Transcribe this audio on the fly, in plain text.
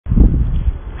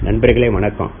நண்பர்களே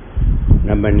வணக்கம்.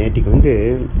 நம்ம நேற்றுக்கு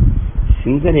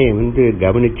சிந்தனையை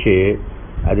கவனிச்சு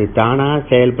அது தானா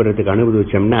செயல்படுறதுக்கு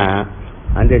அனுமதிச்சோம்னா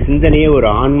அந்த சிந்தனையே ஒரு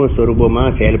ஆன்மஸ்வரூபமா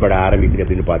செயல்பட ஆரம்பிக்குது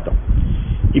அப்படின்னு பார்த்தோம்.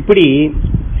 இப்படி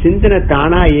சிந்தனை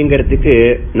தானா இயங்கிறதுக்கு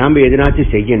நம்ம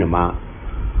எதனாச்சும் செய்யணுமா,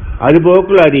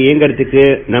 அதுபோக்குள்ள அது இயங்கிறதுக்கு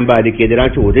நம்ம அதுக்கு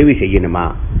எதனாச்சும் உதவி செய்யணுமா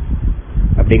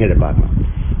அப்படிங்கறத பார்க்கலாம்.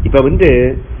 இப்ப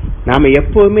நாம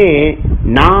எப்பவுமே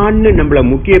நான் நம்மளை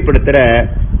முக்கியப்படுத்துற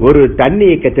ஒரு தண்ணி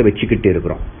இயக்கத்தை வச்சுக்கிட்டு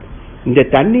இருக்கிறோம். இந்த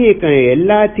தண்ணி இயக்கம்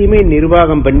எல்லாத்தையுமே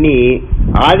நிர்வாகம் பண்ணி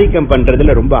ஆதிக்கம்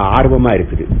பண்றதுல ரொம்ப ஆர்வமா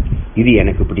இருக்குது. இது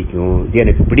எனக்கு பிடிக்கும், இது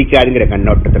எனக்கு பிடிக்காதுங்கிற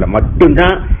கண்ணோட்டத்துல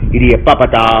மட்டும்தான் இது எப்ப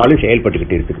பார்த்தாலும்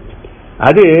செயல்பட்டுக்கிட்டு இருக்குது.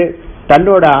 அது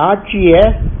தன்னோட ஆட்சிய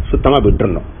சுத்தமா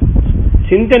விட்டுறணும்.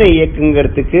 சிந்தனை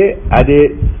இயக்கங்கிறதுக்கு அது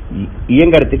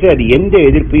இயங்கிறதுக்கு அது எந்த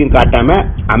எதிர்ப்பையும் காட்டாம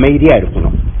அமைதியா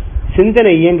இருக்கணும்.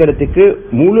 சிந்தனை இயங்கிறதுக்கு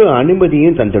முழு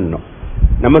அனுமதியும் தந்துடணும்.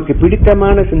 நமக்கு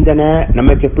பிடித்தமான சிந்தனை,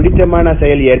 நமக்கு பிடித்தமான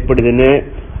செயல் ஏற்படுதுன்னு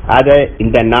அதை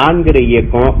இந்த நான்கிற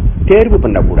இயக்கம் தேர்வு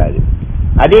பண்ணக்கூடாது.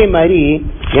 அதே மாதிரி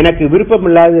எனக்கு விருப்பம்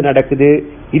இல்லாத நடக்குது,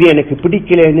 இது எனக்கு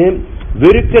பிடிக்கலன்னு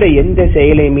வெறுக்கிற எந்த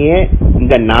செயலையுமே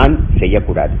இந்த நான்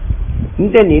செய்யக்கூடாது.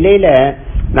 இந்த நிலையில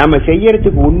நாம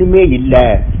செய்யறதுக்கு ஒண்ணுமே இல்லை,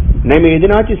 நம்ம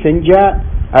எதனாச்சும் செஞ்சா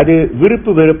அது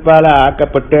விருப்பு வெறுப்பால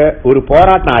ஆக்கப்பட்ட ஒரு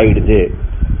போராட்டம் ஆயிடுது.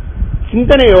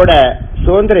 சிந்தனையோட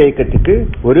சுதந்திர இயக்கத்துக்கு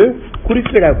ஒரு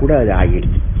குறுக்கீடா கூட அது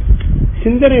ஆகிடுது.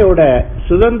 சிந்தனையோட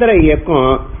சுதந்திர இயக்கம்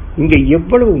இங்க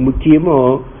எவ்வளவு முக்கியமோ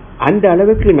அந்த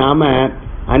அளவுக்கு நாம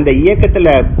அந்த இயக்கத்துல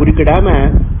குறுக்கிடாம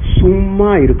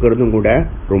சும்மா இருக்கிறதும் கூட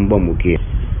ரொம்ப முக்கியம்.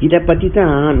 இத பத்தி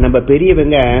தான் நம்ம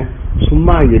பெரியவங்க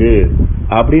சும்மா இரு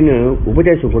அப்படின்னு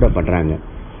உபதேசம் கூட பண்றாங்க.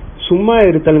 சும்மா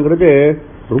இருத்தல்ங்கிறது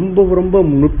ரொம்ப ரொம்ப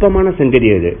நுட்பமான சங்கதி.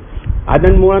 அது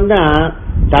அதன் மூலம்தான்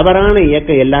தவறான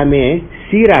இயக்கம் எல்லாமே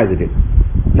சீராகுது.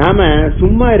 நாம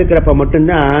சும்மா இருக்கிறப்ப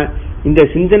மட்டும்தான் இந்த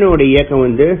சிந்தனையோட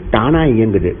இயக்கம் தானா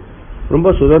இயங்குது,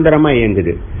 ரொம்ப சுதந்திரமா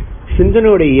இயங்குது.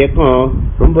 சிந்தனையோட இயக்கம்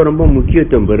ரொம்ப ரொம்ப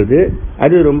முக்கியத்துவம் பெறுது,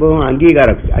 அது ரொம்ப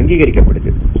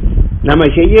அங்கீகரிக்கப்படுது. நம்ம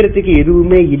செய்யறதுக்கு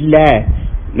எதுவுமே இல்லை,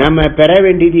 நம்ம பெற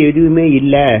வேண்டியது எதுவுமே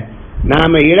இல்லை,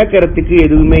 நாம இழக்கிறதுக்கு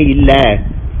எதுவுமே இல்லை,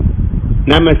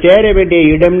 நம்ம சேர வேண்டிய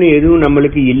இடம்னு எதுவும்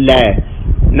நம்மளுக்கு இல்லை,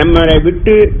 நம்மளை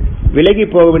விட்டு விலகி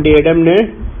போக வேண்டிய இடம்னு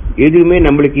எதுவுமே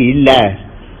நம்மளுக்கு இல்லை,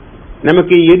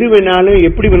 நமக்கு எது வேணாலும்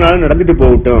எப்படி வேணாலும் நடந்துட்டு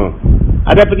போகட்டும்,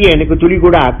 அதை பத்தி எனக்கு துளி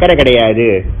கூட அக்கறை கிடையாது,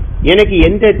 எனக்கு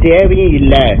எந்த தேவையும்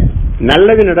இல்லை,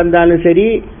 நல்லது நடந்தாலும் சரி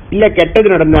இல்ல கெட்டது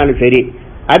நடந்தாலும் சரி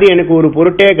அது எனக்கு ஒரு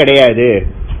பொருட்டே கிடையாது,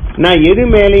 நான் எது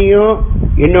மேலேயும்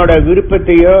என்னோட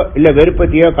விருப்பத்தையோ இல்ல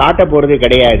வெறுப்பத்தையோ காட்ட போறது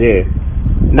கிடையாது,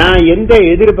 நான் எந்த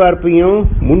எதிர்பார்ப்பையும்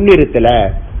முன்னிறுத்தல,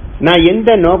 நான்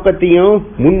எந்த நோக்கத்தையும்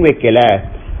முன் வைக்கல,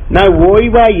 நான்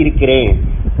ஓய்வா இருக்கிறேன்,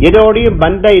 எதோடையும்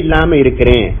பந்தம் இல்லாம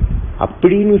இருக்கிறேன்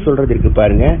அப்படின்னு சொல்றது இருக்கு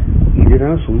பாருங்க.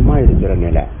 இதுதான் சும்மா இருக்கிற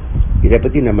நிலை. இதை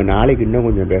பத்தி நம்ம நாளைக்கு இன்னும்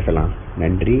கொஞ்சம் பேசலாம்.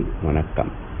 நன்றி, வணக்கம்.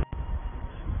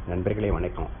 நண்பர்களே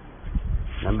வணக்கம்.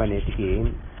 நம்ம நேற்றுக்கு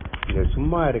இந்த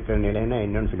சும்மா இருக்கிற நிலைன்னா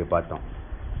என்னன்னு சொல்லி பார்த்தோம்.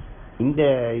 இந்த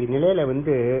நிலையில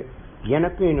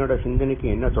எனக்கும் என்னோட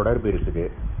சிந்தனைக்கும் என்ன தொடர்பு இருக்குது,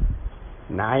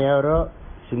 நான் யாரோ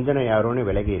சிந்தனை யாரோன்னு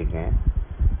விலகி இருக்கேன்,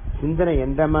 சிந்தனை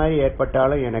எந்த மாதிரி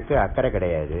ஏற்பட்டாலும் எனக்கு அக்கறை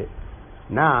கிடையாது,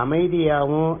 நான்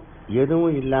அமைதியாகவும்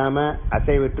எதுவும் இல்லாம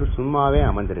அசைவிட்டு சும்மாவே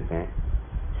அமர்ந்திருக்கேன்,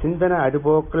 சிந்தனை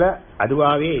அதுபோக்குல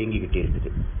அதுவாவே இயங்கிக்கிட்டே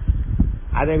இருக்குது,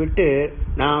 அதை விட்டு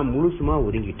நான் முழுசுமா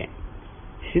ஒதுங்கிட்டேன்.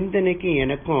 சிந்தனைக்கு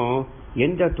எனக்கும்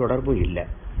எந்த தொடர்பும் இல்லை,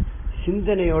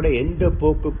 சிந்தனையோட எந்த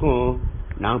போக்குக்கும்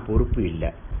நான் பொறுப்பு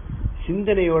இல்லை,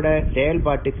 சிந்தனையோட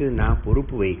செயல்பாட்டுக்கு நான்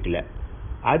பொறுப்பு வகிக்கல.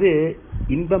 அது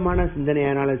இன்பமான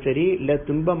சிந்தனையானாலும் சரி இல்ல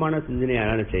துன்பமான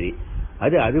சிந்தனையானாலும் சரி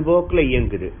அது அதுபோக்குல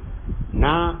இயங்குது.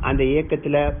 நான் அந்த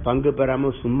இயக்கத்துல பங்கு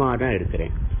பெறாம சும்மா தான்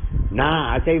இருக்கிறேன், நான்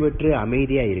அசைவற்று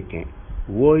அமைதியா இருக்கேன்,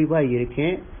 ஓய்வா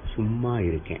இருக்கேன், சும்மா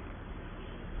இருக்கேன்.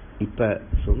 இப்ப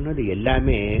சொன்னது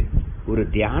எல்லாமே ஒரு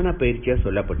தியான பயிற்சியா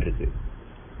சொல்லப்பட்டிருக்கு.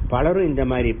 பலரும் இந்த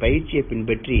மாதிரி பயிற்சியை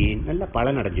பின்பற்றி நல்ல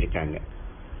பலன் அடைஞ்சிருக்காங்க.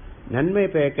 நன்மை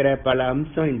பயக்கிற பல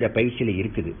அம்சம் இந்த பயிற்சியில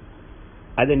இருக்குது.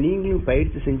 அதை நீங்களும்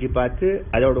பயிற்சி செஞ்சு பார்த்து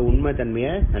அதோட உண்மை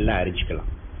தன்மையை நல்லா அறிஞ்சுக்கலாம்.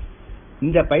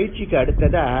 இந்த பயிற்சிக்கு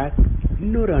அடுத்ததா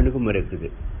இன்னொரு அணுகுமுறை இருக்குது.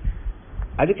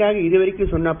 அதுக்காக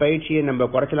இதுவரைக்கும் சொன்ன பயிற்சியை நம்ம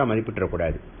குறைச்சலா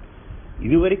மதிப்பிட்டுறக்கூடாது.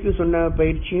 இதுவரைக்கும் சொன்ன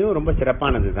பயிற்சியும் ரொம்ப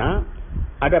சிறப்பானது தான்.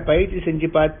 அதை பயிற்சி செஞ்சு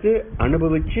பார்த்து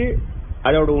அனுபவிச்சு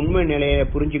அதோட உண்மை நிலையை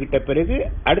புரிஞ்சுக்கிட்ட பிறகு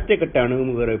அடுத்த கட்ட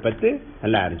அணுகுமுறை பற்றி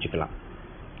நல்லா அறிஞ்சுக்கலாம்.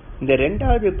 இந்த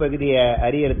 2வது பகுதியை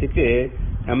அறியறதுக்கு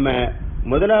நம்ம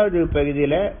முதலாவது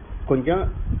பகுதியில கொஞ்சம்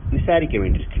விசாரிக்க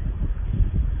வேண்டியிருக்கு.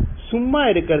 சும்மா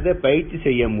இருக்கிறத பயிற்சி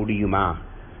செய்ய முடியுமா?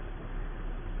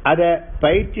 அத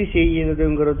பயிற்சி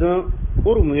செய்யறதுங்கிறதும்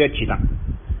ஒரு முயற்சி தான்.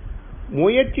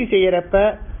 முயற்சி செய்யறப்ப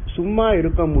சும்மா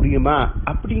இருக்க முடியுமா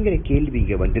அப்படிங்கிற கேள்வி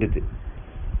இங்க வந்துருது.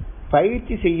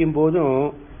 பயிற்சி செய்யும் போதும்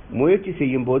முயற்சி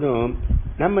செய்யும் போதும்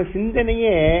நம்ம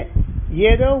சிந்தனையே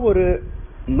ஏதோ ஒரு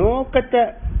நோக்கத்தை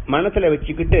மனசுல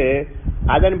வச்சுக்கிட்டு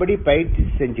அதன்படி பயிற்சி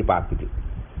செஞ்சு பார்க்குது.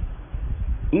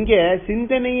 இங்க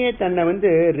சிந்தனையே தன்னை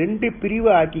 2 பிரிவு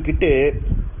ஆக்கிக்கிட்டு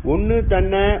ஒன்னு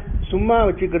தன்னை சும்மா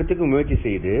வச்சுக்கிறதுக்கு முயற்சி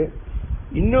செய்யுது,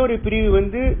 இன்னொரு பிரிவு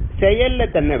செயல்ல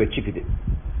தன்னை வச்சுக்குது.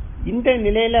 இந்த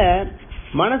நிலையில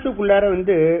மனசுக்குள்ளார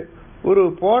ஒரு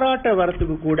போராட்ட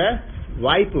வரத்துக்கு கூட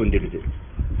வாய்ப்பு வந்துடுது.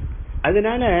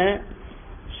 அதனால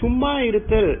சும்மா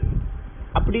இருத்தல்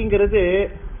அப்படிங்கிறது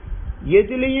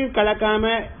எதுலையும்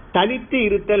கலக்காம தனித்து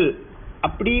இருத்தல்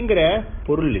அப்படிங்கிற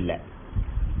பொருள் இல்லை.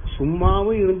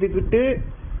 சும்மாவும் இருந்துகிட்டு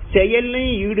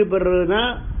செயல்லையும்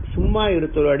ஈடுபடுறதுதான் சும்மா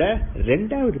இருத்தலோட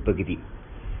 2வது பகுதி.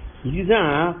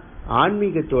 இதுதான்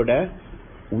ஆன்மீகத்தோட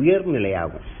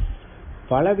உயர்நிலையாகும்.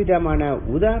 பலவிதமான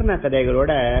உதாரண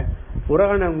கதைகளோட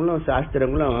புராணங்களும்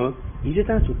சாஸ்திரங்களும்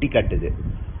இதுதான் சுட்டி காட்டுது.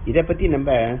 இதை பத்தி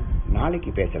நம்ம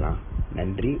நாளைக்கு பேசலாம்.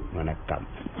 நன்றி, வணக்கம்.